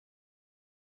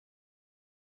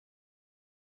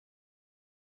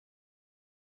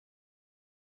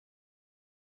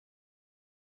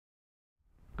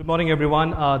Good morning,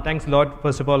 everyone. Thanks a lot.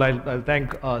 First of all, I'll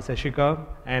thank Seshika.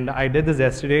 And I did this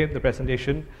yesterday, the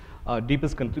presentation.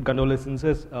 Deepest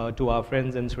condolences to our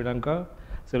friends in Sri Lanka.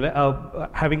 So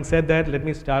having said that, let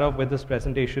me start off with this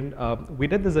presentation. We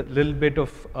did this a little bit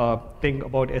of thing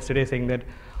about yesterday saying that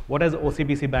what has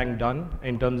OCBC Bank done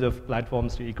in terms of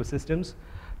platforms to ecosystems.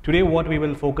 Today, what we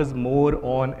will focus more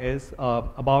on is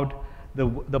about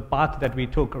the path that we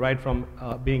took right from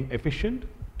being efficient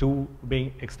to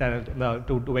being external,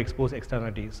 to expose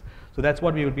externalities. So that's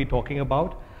what we will be talking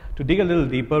about. To dig a little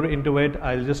deeper into it,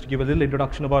 I'll just give a little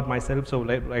introduction about myself. So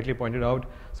like rightly pointed out,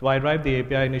 so I drive the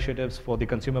API initiatives for the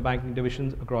consumer banking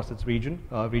divisions across its region.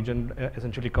 Region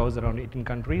essentially covers around 18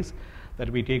 countries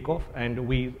that we take off, and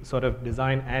we sort of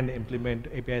design and implement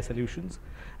API solutions.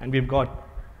 And we've got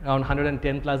around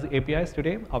 110 plus APIs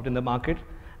today out in the market.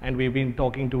 And we've been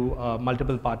talking to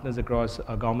multiple partners across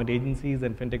government agencies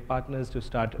and fintech partners to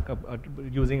start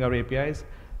using our APIs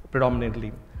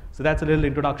predominantly. So that's a little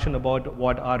introduction about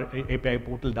what our API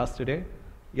portal does today.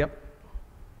 Yep.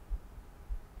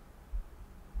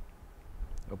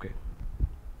 Okay.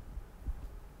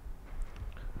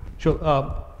 Sure.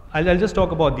 I'll just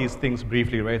talk about these things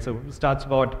briefly, right? So it starts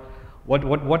about what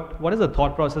is the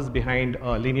thought process behind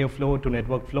linear flow to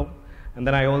network flow. And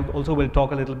then I also will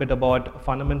talk a little bit about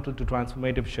fundamental to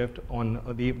transformative shift on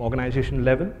the organization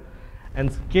level and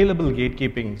scalable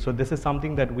gatekeeping. So this is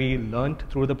something that we learned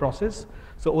through the process.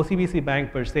 So OCBC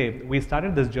Bank per se, we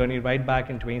started this journey right back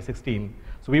in 2016.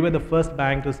 So we were the first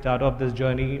bank to start off this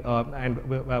journey, and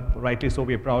rightly so,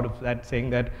 we're proud of that, saying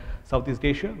that Southeast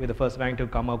Asia, we're the first bank to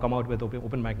come out with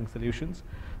open banking solutions.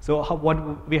 So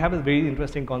what we have a very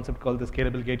interesting concept called the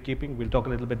scalable gatekeeping. We'll talk a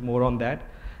little bit more on that.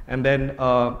 And then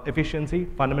efficiency,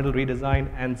 fundamental redesign,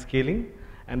 and scaling.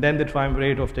 And then the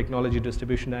triumvirate of technology,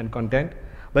 distribution, and content.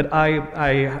 But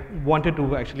I wanted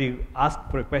to actually ask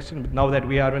for a question now that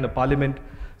we are in a parliament.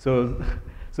 So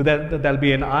there'll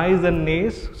be an ayes and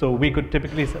nays. So we could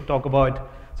typically talk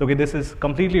about, so okay, this is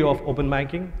completely off open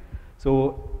banking.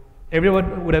 So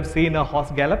everyone would have seen a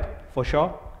horse gallop, for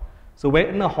sure. So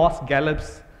when a horse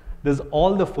gallops, does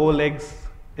all the four legs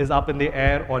is up in the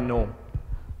air or no?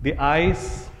 The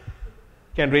ayes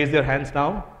can raise their hands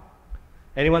now.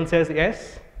 Anyone says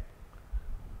yes?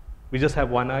 We just have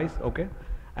one ayes, okay.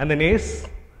 And the nays,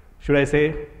 should I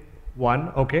say one,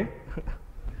 okay?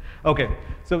 Okay,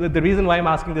 so the reason why I'm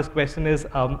asking this question is,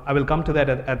 I will come to that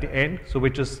at the end, so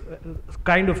which is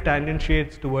kind of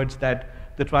tangentiates towards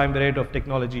that, the triumvirate of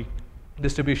technology,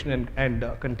 distribution, and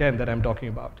content that I'm talking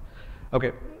about.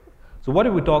 Okay, so what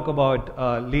do we talk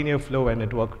about linear flow and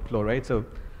network flow, right? So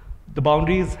the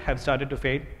boundaries have started to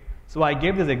fade. So I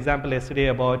gave this example yesterday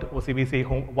about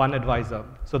OCBC One Advisor.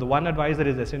 So the One Advisor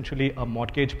is essentially a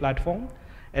mortgage platform,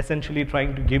 essentially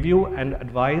trying to give you an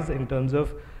advice in terms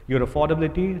of your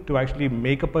affordability to actually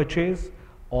make a purchase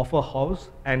of a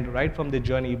house, and right from the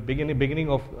journey, beginning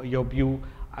of you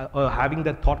having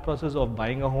that thought process of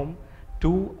buying a home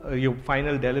to your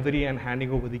final delivery and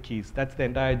handing over the keys. That's the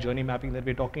entire journey mapping that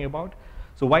we're talking about.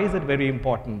 So why is it very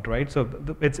important, right? So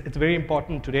it's very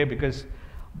important today because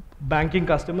banking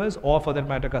customers, or for that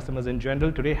matter customers in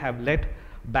general, today have let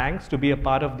banks to be a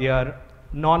part of their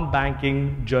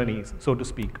non-banking journeys, so to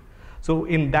speak. So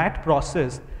in that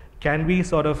process, can we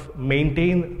sort of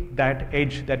maintain that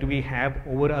edge that we have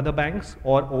over other banks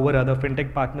or over other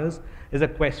fintech partners is a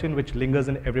question which lingers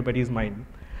in everybody's mind.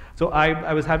 So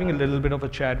I was having a little bit of a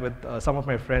chat with some of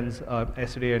my friends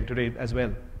yesterday and today as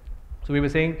well. So we were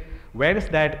saying, where is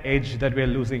that edge that we're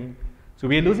losing? So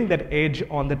we're losing that edge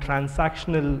on the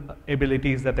transactional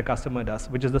abilities that the customer does,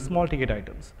 which is the small ticket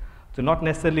items. So not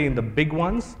necessarily in the big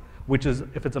ones, which is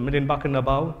if it's $1 million and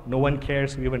above, no one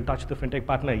cares, we haven't touched the fintech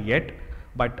partner yet.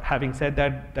 But having said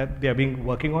that they are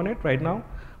working on it right now.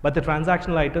 But the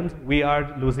transactional items, we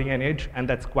are losing an edge, and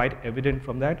that's quite evident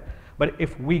from that. But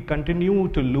if we continue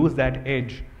to lose that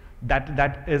edge,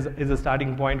 that is a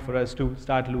starting point for us to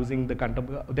start losing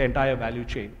the entire value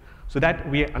chain. So that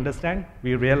we understand,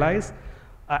 we realize,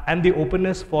 and the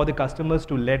openness for the customers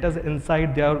to let us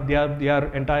inside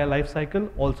their entire life cycle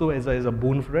also is a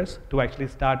boon for us to actually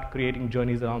start creating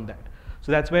journeys around that.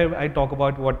 So that's where I talk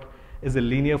about what is a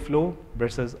linear flow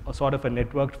versus a sort of a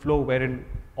networked flow, wherein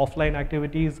offline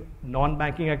activities,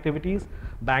 non-banking activities,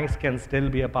 banks can still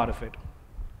be a part of it.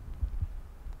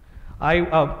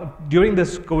 During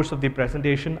this course of the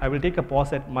presentation, I will take a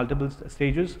pause at multiple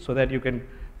stages so that you can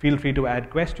feel free to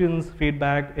add questions,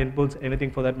 feedback, inputs,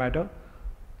 anything for that matter.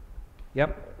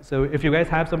 Yep, so if you guys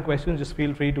have some questions, just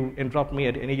feel free to interrupt me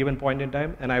at any given point in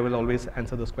time, and I will always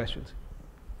answer those questions.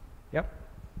 Yep.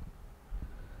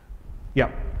 Yeah.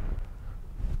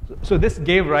 So this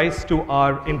gave rise to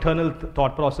our internal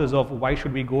thought process of why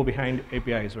should we go behind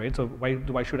APIs, right? So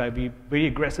why should I be very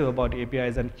aggressive about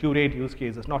APIs and curate use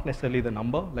cases? Not necessarily the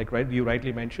number, like you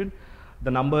rightly mentioned.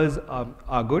 The numbers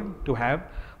are good to have,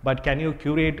 but can you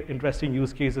curate interesting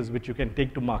use cases which you can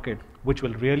take to market, which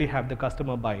will really have the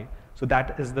customer buy? So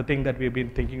that is the thing that we've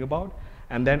been thinking about.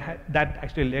 And then that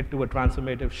actually led to a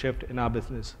transformative shift in our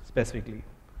business specifically.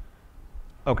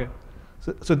 Okay.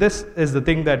 So this is the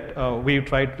thing that we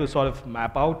tried to sort of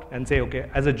map out and say, okay,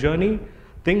 as a journey,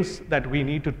 things that we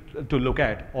need to look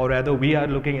at, or rather we are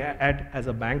looking at as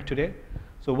a bank today.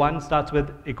 So one starts with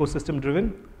ecosystem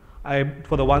driven.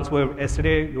 For the ones who were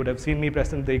yesterday, you would have seen me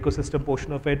present the ecosystem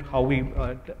portion of it, how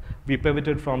we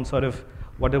pivoted from sort of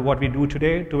what we do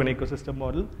today to an ecosystem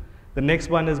model. The next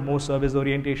one is more service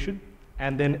orientation,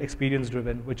 and then experience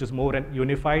driven, which is more an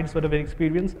unified sort of an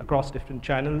experience across different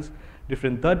channels,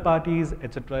 different third parties,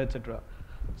 et cetera, et cetera.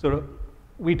 So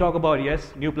we talk about,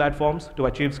 yes, new platforms to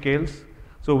achieve scales.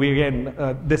 So we again,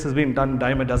 this has been done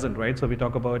dime a dozen, right? So we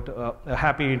talk about a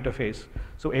happy interface.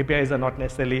 So APIs are not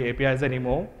necessarily APIs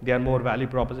anymore. They are more value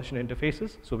proposition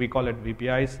interfaces. So we call it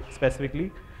VPIs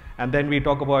specifically. And then we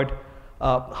talk about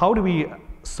how do we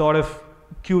sort of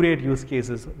curate use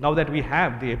cases. Now that we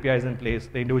have the APIs in place,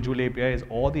 the individual APIs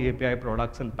or the API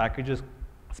products and packages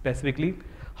specifically,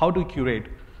 how to curate?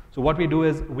 So what we do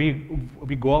is we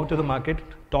go out to the market,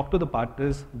 talk to the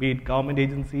partners, be it government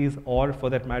agencies or for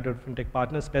that matter fintech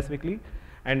partners specifically.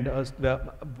 And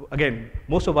again,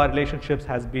 most of our relationships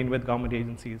has been with government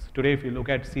agencies. Today, if you look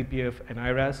at CPF and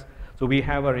IRAS, so we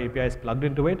have our APIs plugged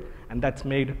into it, and that's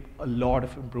made a lot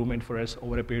of improvement for us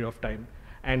over a period of time.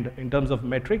 And in terms of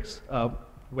metrics,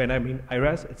 when I mean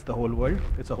IRAS, it's the whole world.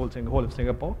 It's the whole of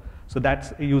Singapore. So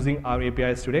that's using our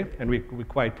APIs today, and we're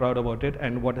quite proud about it.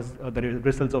 And what is the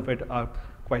results of it are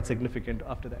quite significant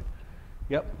after that.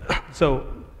 Yep. So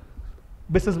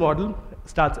business model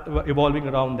starts evolving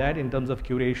around that in terms of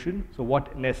curation. So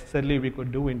what necessarily we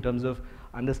could do in terms of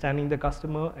understanding the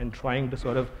customer and trying to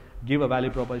sort of give a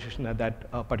value proposition at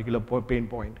that particular pain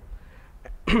point.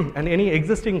 And any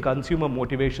existing consumer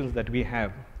motivations that we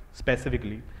have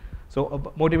specifically.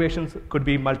 So motivations could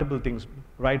be multiple things,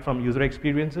 right from user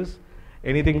experiences,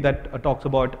 anything that talks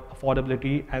about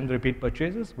affordability and repeat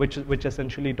purchases, which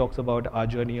essentially talks about our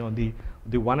journey on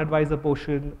the One Advisor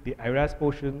portion, the IRAS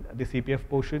portion, the CPF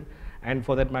portion, and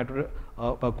for that matter,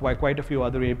 quite a few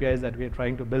other APIs that we are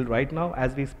trying to build right now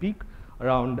as we speak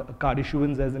around card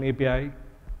issuance as an API,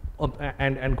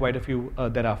 and quite a few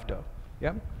thereafter.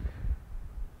 Yeah.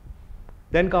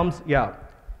 Then comes, yeah,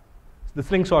 the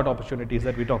slingshot opportunities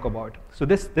that we talk about. So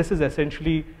this is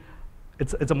essentially,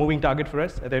 it's a moving target for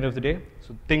us at the end of the day.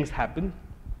 So things happen.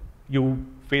 You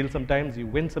fail sometimes, you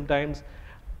win sometimes.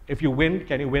 If you win,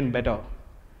 can you win better?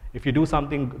 If you do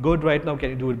something good right now, can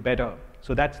you do it better?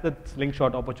 So that's the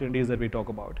slingshot opportunities that we talk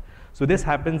about. So this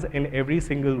happens in every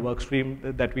single work stream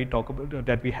that we talk about,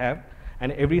 that we have,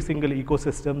 and every single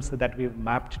ecosystems that we've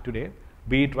mapped today,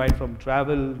 be it right from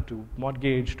travel to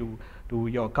mortgage to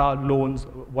your car loans,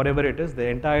 whatever it is, the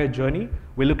entire journey,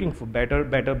 we're looking for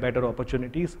better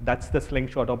opportunities. That's the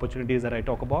slingshot opportunities that I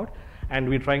talk about. And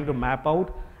we're trying to map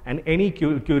out, and any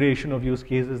curation of use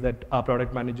cases that our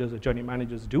product managers or journey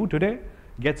managers do today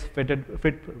gets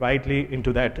fit rightly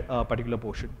into that particular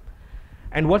portion.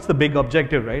 And what's the big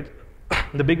objective, right?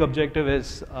 The big objective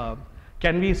is,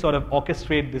 can we sort of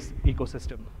orchestrate this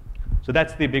ecosystem? So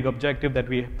that's the big objective that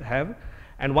we have.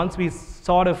 And once we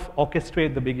sort of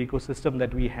orchestrate the big ecosystem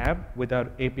that we have with our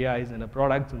APIs and our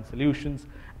products and solutions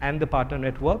and the partner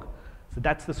network, so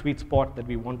that's the sweet spot that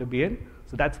we want to be in.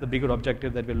 So that's the bigger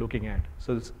objective that we're looking at.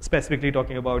 So specifically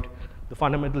talking about the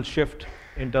fundamental shift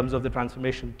in terms of the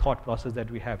transformation thought process that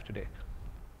we have today.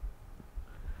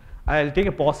 I'll take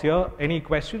a pause here. Any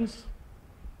questions,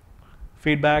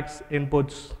 feedbacks,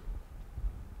 inputs?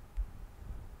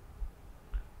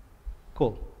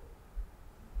 Cool.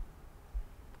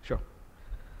 Sure.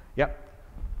 Yeah.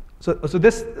 So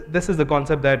this is the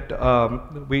concept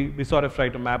that we sort of try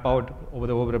to map out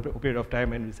over a period of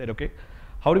time, and we said, okay,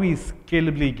 how do we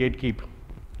scalably gatekeep,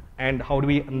 and how do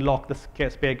we unlock the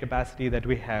spare capacity that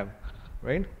we have,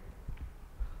 right?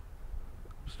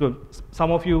 So some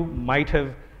of you might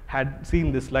have had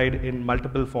seen this slide in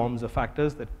multiple forms of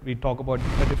factors that we talk about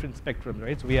a different spectrum,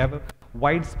 right? So we have a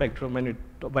wide spectrum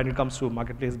when it comes to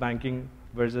marketplace banking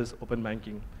versus open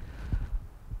banking.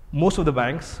 Most of the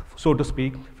banks, so to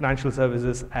speak, financial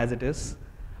services as it is,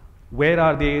 where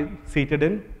are they seated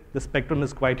in? The spectrum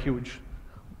is quite huge.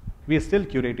 We are still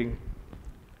curating.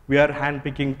 We are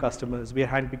handpicking customers. We are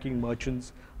handpicking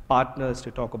merchants, partners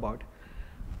to talk about.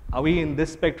 Are we in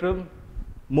this spectrum?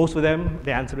 Most of them,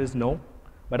 the answer is no.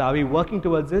 But are we working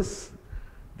towards this?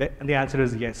 The answer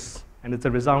is yes, and it's a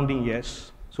resounding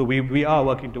yes. So we are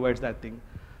working towards that thing.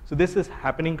 So this is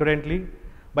happening currently,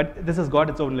 but this has got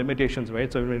its own limitations,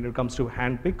 right? So when it comes to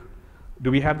handpick,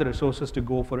 do we have the resources to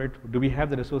go for it? Do we have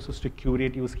the resources to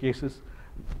curate use cases?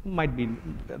 Might be,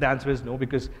 the answer is no,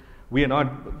 because we are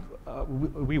not,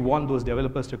 we want those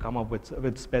developers to come up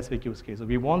with specific use cases.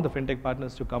 We want the fintech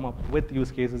partners to come up with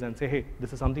use cases and say, hey,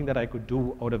 this is something that I could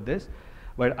do out of this,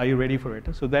 but are you ready for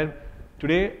it? So then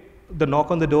today, the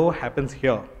knock on the door happens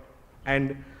here,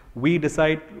 and we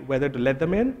decide whether to let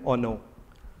them in or no.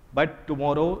 But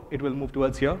tomorrow, it will move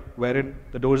towards here, wherein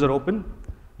the doors are open.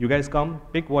 You guys come,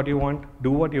 pick what you want,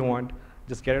 do what you want,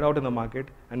 just get it out in the market,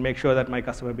 and make sure that my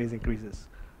customer base increases.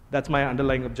 That's my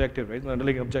underlying objective, right? My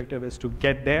underlying objective is to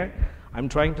get there. I'm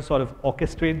trying to sort of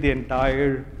orchestrate the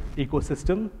entire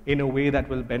ecosystem in a way that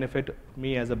will benefit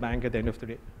me as a bank at the end of the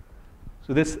day.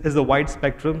 So this is the wide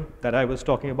spectrum that I was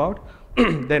talking about.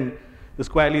 Then,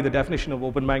 squarely, the definition of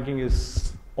open banking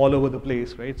is all over the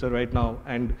place, right? So right now,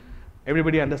 and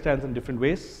everybody understands in different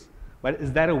ways. But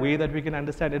is there a way that we can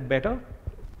understand it better?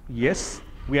 Yes,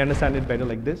 we understand it better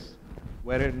like this,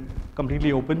 wherein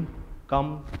completely open,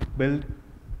 come, build,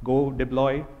 go,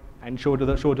 deploy, and show to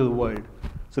the world.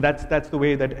 So that's the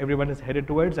way that everyone is headed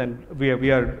towards, and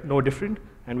we are no different,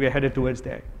 and we are headed towards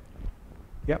there.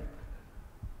 Yeah.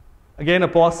 Again,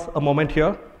 a moment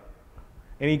here.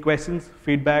 Any questions,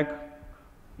 feedback?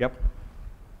 Yep.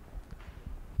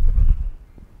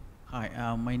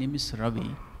 Hi, my name is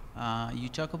Ravi. You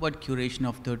talk about curation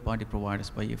of third-party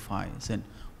providers by FIs, and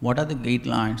what are the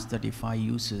guidelines that FI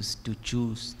uses to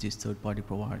choose these third-party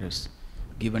providers?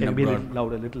 Given Can you be a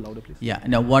broad, little louder, please? Yeah.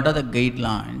 Now, what are the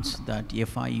guidelines that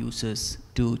FI uses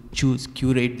to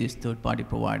curate these third-party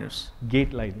providers?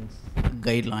 Guidelines.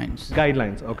 Guidelines.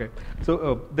 Guidelines. Okay.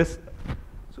 So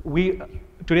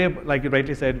today, like you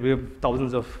rightly said, we have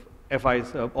thousands of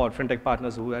FIs or fintech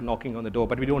partners who are knocking on the door,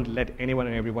 but we don't let anyone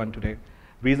and everyone today.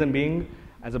 Reason being,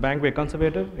 as a bank, we're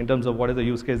conservative in terms of what is the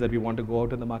use case that we want to go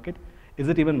out in the market. Is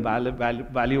it even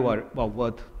value or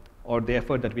worth or the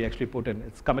effort that we actually put in?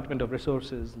 It's commitment of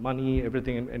resources, money,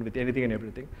 everything, and with anything and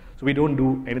everything. So we don't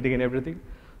do anything and everything.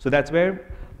 So that's where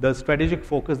the strategic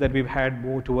focus that we've had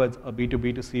more towards a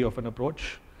B2B2C of an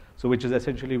approach. So which is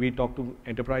essentially we talk to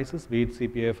enterprises, be it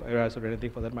CPF, IRAS, or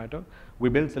anything for that matter. We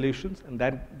build solutions, and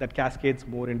that cascades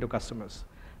more into customers.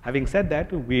 Having said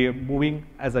that, we're moving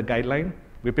as a guideline.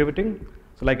 We're pivoting.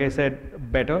 So like I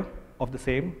said, better of the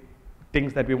same,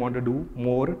 things that we want to do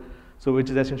more. So which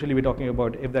is essentially we're talking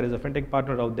about if there is a fintech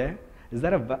partner out there, is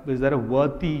there a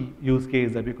worthy use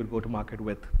case that we could go to market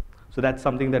with? So that's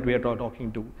something that we are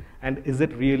talking to. And is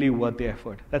it really worth the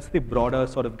effort? That's the broader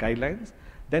sort of guidelines.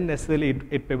 Then necessarily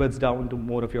it pivots down to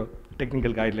more of your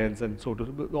technical guidelines, and so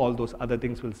all those other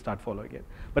things will start following it.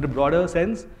 But a broader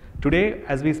sense, today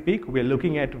as we speak, we're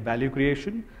looking at value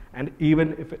creation, and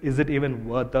is it even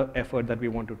worth the effort that we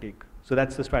want to take? So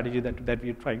that's the strategy that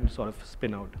we're trying to sort of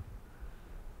spin out.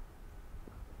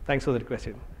 Thanks for that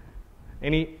question.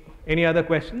 Any other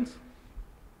questions?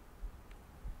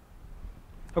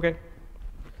 Okay,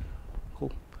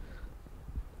 cool.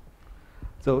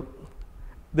 So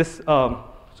this,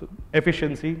 so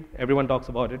efficiency, everyone talks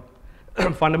about it.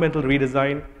 Fundamental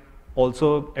redesign,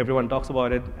 also everyone talks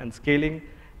about it. And scaling,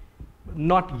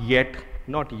 not yet,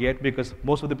 because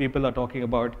most of the people are talking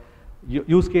about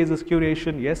use cases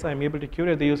curation. Yes, I'm able to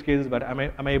curate the use cases, but am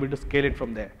I able to scale it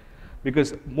from there?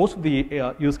 Because most of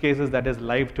the use cases that is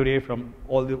live today from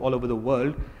all over the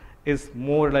world is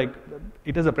more like,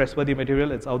 it is a press-worthy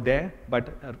material, it's out there,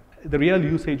 but the real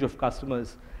usage of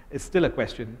customers is still a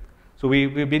question. So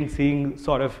we've been seeing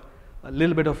sort of a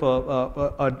little bit of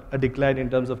a decline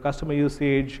in terms of customer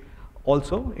usage,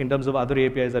 also in terms of other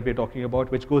APIs that we're talking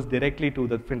about, which goes directly to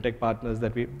the fintech partners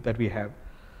that we have.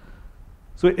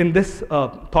 So in this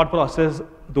thought process,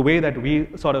 the way that we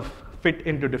sort of fit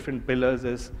into different pillars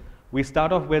is we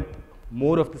start off with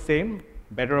more of the same,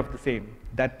 better of the same.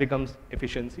 That becomes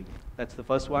efficiency. That's the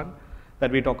first one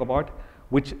that we talk about,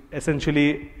 which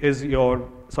essentially is your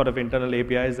sort of internal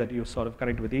APIs that you sort of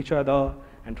connect with each other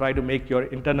and try to make your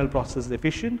internal process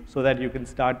efficient so that you can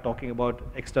start talking about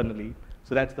externally.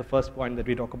 So that's the first point that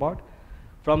we talk about.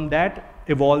 From that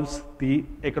evolves the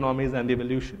economies and the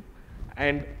evolution.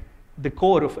 And the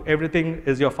core of everything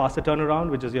is your faster turnaround,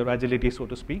 which is your agility, so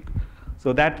to speak.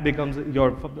 So that becomes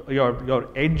your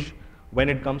edge when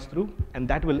it comes through, and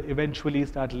that will eventually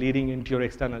start leading into your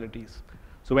externalities.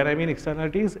 So when I mean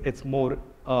externalities, it's more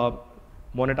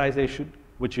monetization,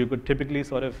 which you could typically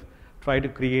sort of try to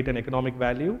create an economic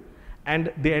value.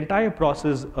 And the entire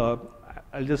process,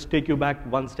 I'll just take you back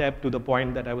one step to the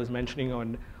point that I was mentioning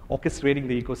on orchestrating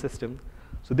the ecosystem.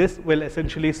 So this will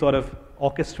essentially sort of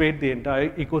orchestrate the entire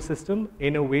ecosystem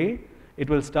in a way it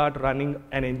will start running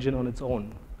an engine on its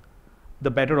own,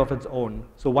 the better of its own.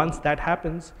 So once that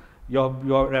happens, your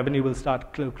revenue will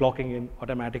start clocking in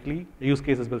automatically. The use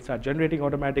cases will start generating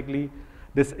automatically.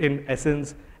 This, in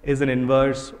essence, is an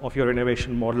inverse of your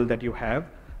innovation model that you have,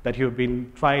 that you've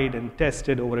been tried and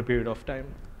tested over a period of time.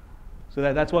 So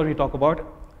that's what we talk about.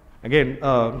 Again,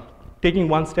 taking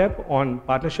one step on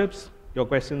partnerships, your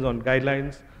questions on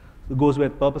guidelines, it goes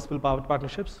with purposeful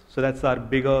partnerships. So that's our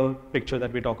bigger picture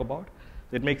that we talk about.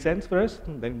 It makes sense for us,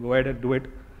 then go ahead and do it.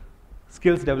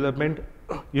 Skills development,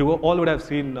 you all would have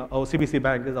seen OCBC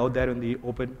Bank is out there in the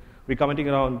open. We're committing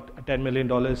around $10 million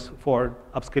for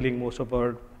upskilling most of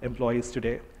our employees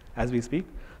today as we speak.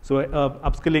 So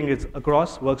upskilling is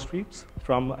across work streams,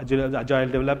 from agile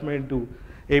development to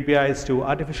APIs to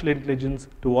artificial intelligence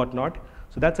to whatnot.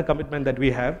 So that's a commitment that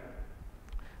we have.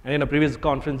 And in a previous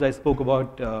conference, I spoke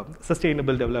about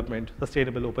sustainable development,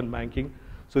 sustainable open banking.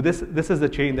 So this is the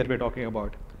chain that we're talking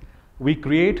about. We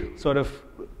create sort of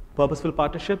purposeful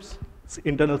partnerships,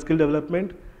 internal skill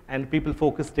development, and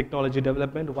people-focused technology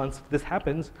development. Once this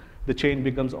happens, the chain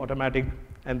becomes automatic,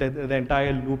 and the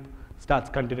entire loop starts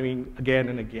continuing again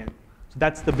and again. So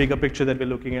that's the bigger picture that we're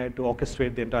looking at to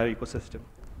orchestrate the entire ecosystem.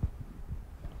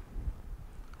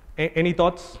 Any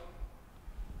thoughts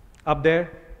up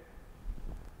there?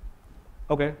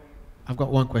 Okay. I've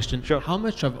got one question. Sure. How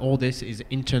much of all this is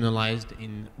internalized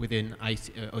within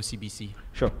OCBC?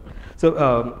 Sure.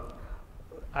 So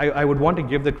I would want to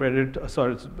give the credit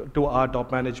to our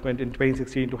top management in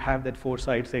 2016 to have that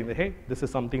foresight saying that, hey, this is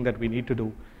something that we need to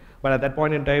do. But at that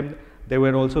point in time, there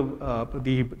were also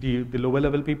the lower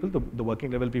level people, the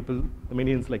working level people, the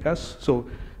minions like us. So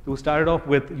we started off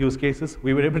with use cases.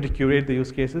 We were able to curate the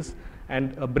use cases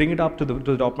and bring it up to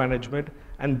the top management.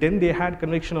 And then they had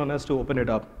conviction on us to open it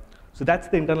up. So that's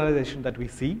the internalization that we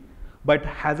see. But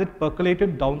has it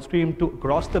percolated downstream to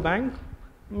across the bank?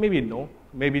 Maybe no,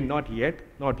 maybe not yet,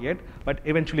 but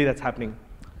eventually that's happening.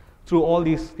 Through all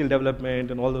these skill development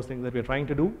and all those things that we're trying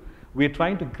to do, we're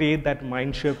trying to create that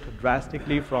mind shift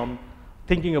drastically from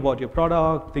thinking about your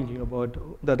product, thinking about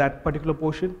that particular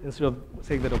portion, instead of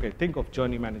saying that, okay, think of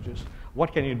journey managers.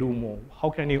 What can you do more? How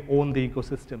can you own the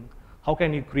ecosystem? How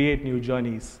can you create new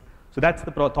journeys? So that's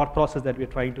the thought process that we're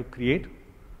trying to create.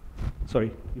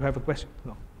 Sorry, you have a question?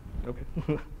 No,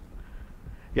 okay.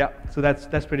 Yeah, so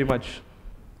that's pretty much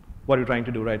what we're trying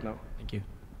to do right now. Thank you.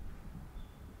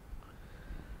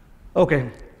 Okay,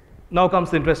 now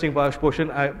comes the interesting portion.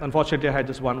 Unfortunately, I had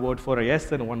just one word for a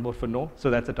yes and one word for no,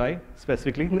 so that's a tie,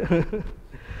 specifically.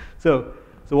 So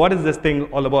what is this thing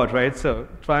all about, right? So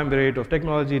triumvirate of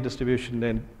technology, distribution,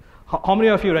 and how many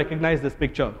of you recognize this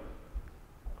picture?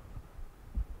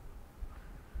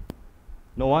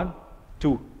 No one?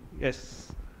 Two,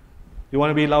 yes. You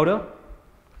want to be louder?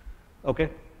 Okay.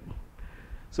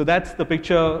 So that's the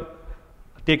picture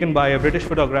taken by a British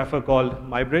photographer called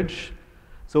Muybridge.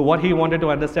 So what he wanted to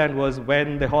understand was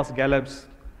when the horse gallops,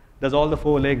 does all the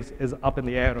four legs is up in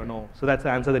the air or no? So that's the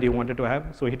answer that he wanted to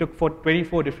have. So he took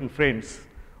 24 different frames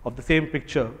of the same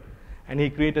picture, and he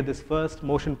created this first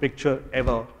motion picture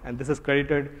ever. And this is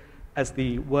credited as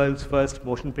the world's first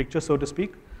motion picture, so to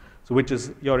speak. So which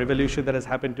is your evolution that has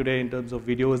happened today in terms of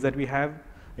videos that we have,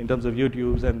 in terms of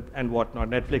YouTubes and whatnot,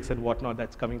 Netflix and whatnot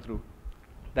that's coming through.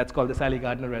 That's called the Sally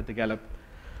Gardner at the Gallop.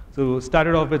 So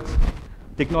started off with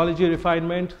technology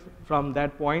refinement from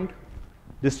that point,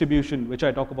 distribution, which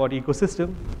I talk about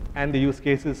ecosystem, and the use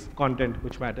cases, content,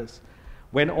 which matters.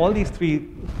 When all these three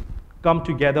come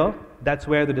together, that's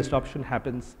where the disruption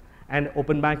happens. And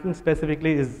open banking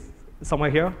specifically is somewhere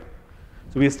here.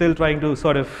 So we're still trying to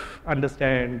sort of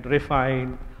understand,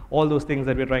 refine all those things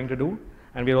that we're trying to do.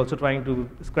 And we're also trying to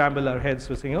scramble our heads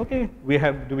to saying, okay,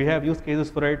 do we have use cases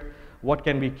for it? What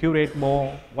can we curate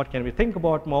more? What can we think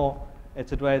about more? Et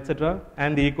cetera,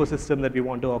 and the ecosystem that we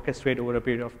want to orchestrate over a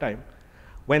period of time.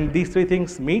 When these three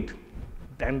things meet,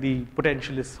 then the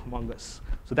potential is humongous.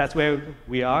 So that's where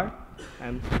we are.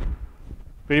 And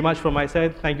pretty much from my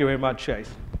side, thank you very much, guys.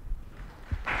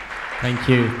 Thank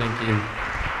you, thank you.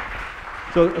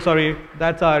 So sorry,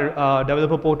 that's our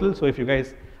developer portal. So if you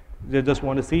guys just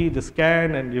want to see, just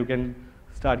scan, and you can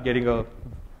start getting a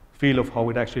feel of how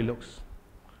it actually looks.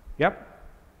 Yep.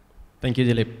 Thank you,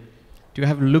 Dilip. Do you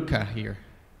have Luca here?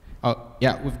 Oh,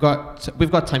 yeah, we've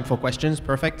got time for questions.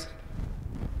 Perfect.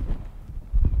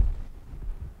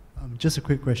 Just a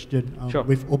quick question. Sure.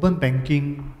 With open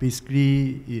banking,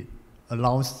 basically it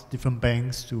allows different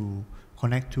banks to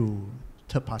connect to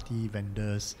third-party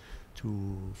vendors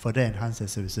to further enhance their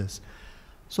services.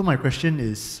 So my question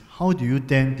is, how do you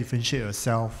then differentiate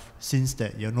yourself since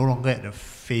that you're no longer at the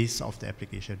face of the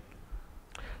application?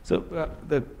 So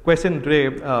the question today,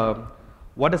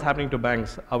 what is happening to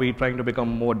banks? Are we trying to become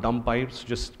more dumb pipes,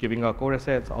 just giving our core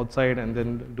assets outside and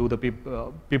then do the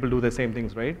people do the same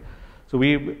things, right? So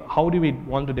how do we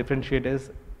want to differentiate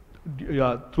is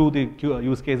through the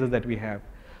use cases that we have.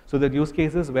 So the use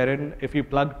cases wherein if you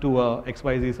plug to a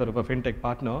XYZ sort of a fintech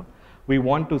partner, we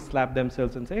want to slap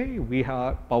themselves and say, hey, we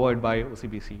are powered by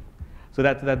OCBC. So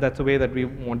that's the way that we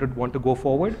want to go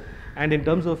forward. And in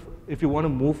terms of if you want to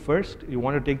move first, you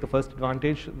want to take the first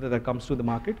advantage that comes to the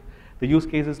market, the use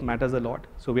cases matters a lot.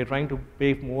 So we're trying to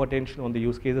pay more attention on the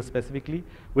use cases specifically,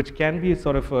 which can be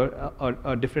sort of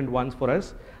a different ones for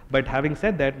us. But having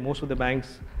said that, most of the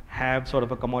banks have sort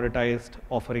of a commoditized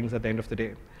offerings at the end of the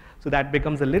day. So that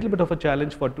becomes a little bit of a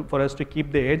challenge for us to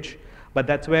keep the edge. But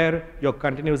that's where your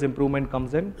continuous improvement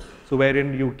comes in. So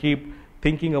wherein you keep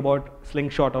thinking about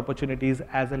slingshot opportunities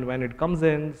as and when it comes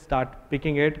in, start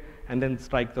picking it, and then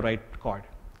strike the right chord.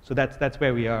 So that's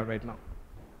where we are right now.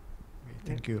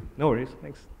 Thank you. No worries,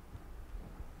 thanks.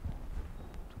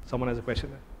 Someone has a question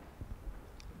there?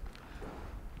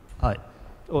 Hi.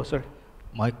 Oh, sorry.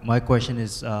 My question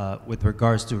is with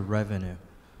regards to revenue.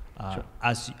 Sure.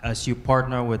 As you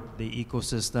partner with the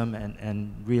ecosystem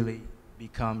and really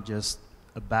become just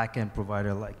a back-end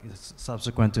provider, like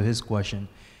subsequent to his question,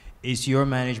 is your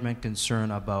management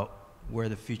concerned about where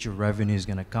the future revenue is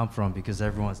going to come from because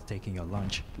everyone's taking a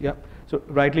lunch? Yeah, so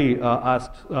rightly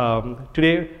asked.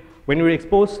 Today, when we were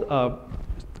exposed,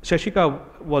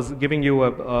 Shashika was giving you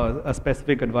a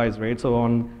specific advice, right? So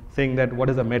on saying that what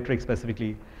is a metric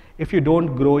specifically. If you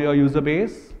don't grow your user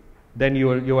base, then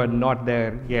you are not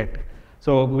there yet.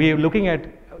 So we are looking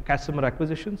at customer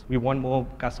acquisitions. We want more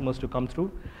customers to come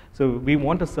through. So we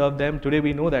want to serve them. Today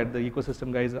we know that the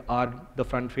ecosystem guys are the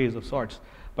front phase of sorts.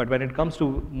 But when it comes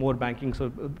to more banking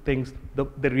things,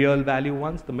 the real value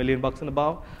ones, the $1 million and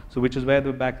above, so which is where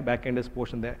the back end is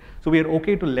portioned there. So we are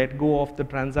okay to let go of the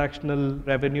transactional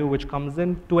revenue which comes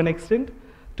in to an extent,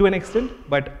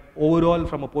 but overall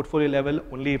from a portfolio level,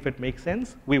 only if it makes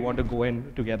sense, we want to go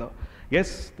in together.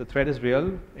 Yes, the threat is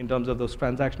real in terms of those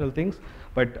transactional things,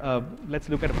 but let's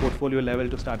look at a portfolio level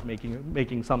to start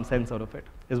making some sense out of it,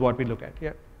 is what we look at.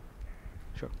 Yeah,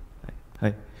 sure.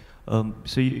 Hi.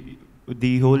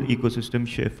 The whole ecosystem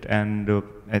shift, and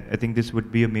I think this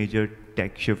would be a major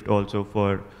tech shift also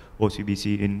for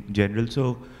OCBC in general.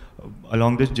 So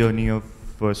along this journey of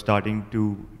starting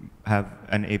to have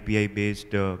an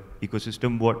API-based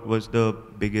ecosystem, what was the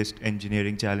biggest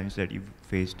engineering challenge that you've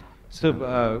faced?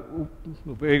 So,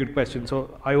 very good question.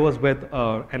 So I was with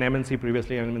an MNC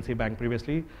previously, an MNC bank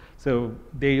previously. So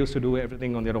they used to do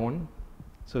everything on their own.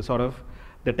 So sort of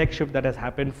the tech shift that has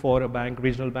happened for a bank,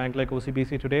 regional bank like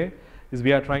OCBC today, is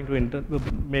we are trying to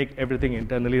make everything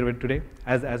internally today,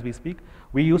 as we speak.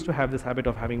 We used to have this habit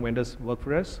of having vendors work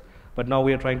for us, but now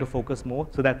we are trying to focus more.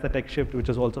 So that's the tech shift which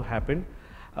has also happened.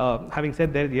 Having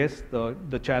said that, yes,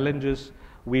 the challenge is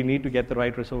we need to get the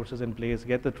right resources in place,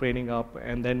 get the training up,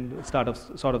 and then sort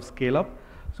of scale up.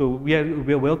 So we are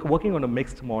working on a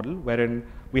mixed model wherein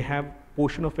we have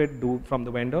portion of it do from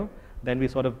the vendor, then we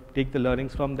sort of take the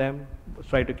learnings from them,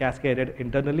 try to cascade it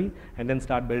internally, and then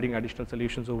start building additional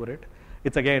solutions over it.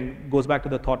 It's again goes back to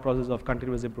the thought process of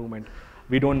continuous improvement.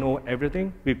 We don't know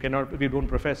everything. We don't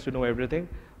profess to know everything,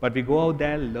 but we go out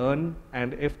there, learn,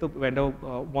 and if the vendor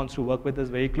wants to work with us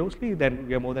very closely, then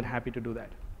we are more than happy to do that.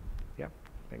 Yeah,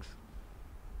 thanks.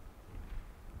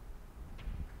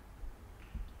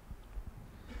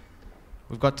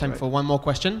 We've got time for one more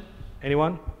question.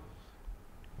 Anyone?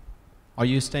 Are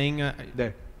you staying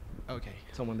there? Okay.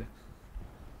 Someone there.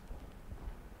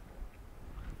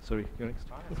 Sorry, you're next.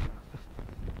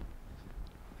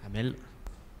 Amel.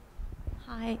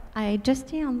 Hi, I just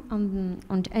see on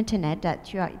the internet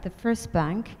that you are the first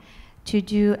bank to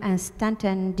do instant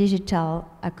and digital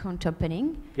account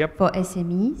opening for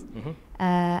SMEs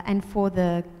and for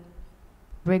the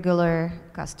regular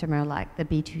customer like the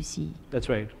B2C. That's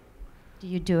right. Do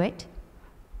you do it?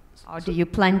 Or do you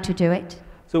plan to do it?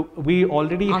 So we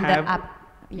already on have, the app.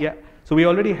 Yeah. So we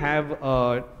already have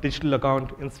a digital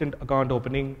account, instant account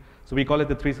opening. So we call it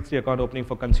the 360 account opening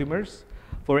for consumers.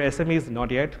 For SMEs, not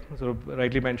yet, so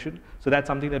rightly mentioned. So that's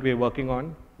something that we're working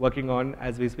on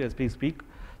as we speak.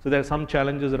 So there are some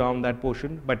challenges around that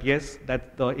portion, but yes,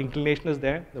 that the inclination is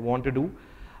there, they want to do.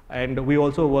 And we're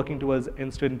also working towards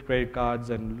instant credit cards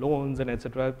and loans and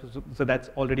etc. So that's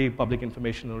already public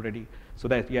information already. So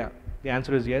that, yeah, the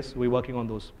answer is yes, we're working on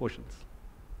those portions.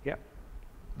 Yeah.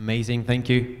 Amazing, thank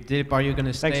you. Dilip, are you going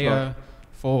to stay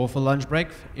for lunch break?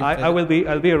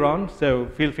 I'll be around, so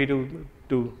feel free to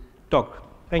to talk.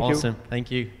 Thank you. Awesome.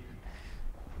 Thank you.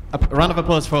 A round of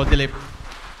applause for Dilip.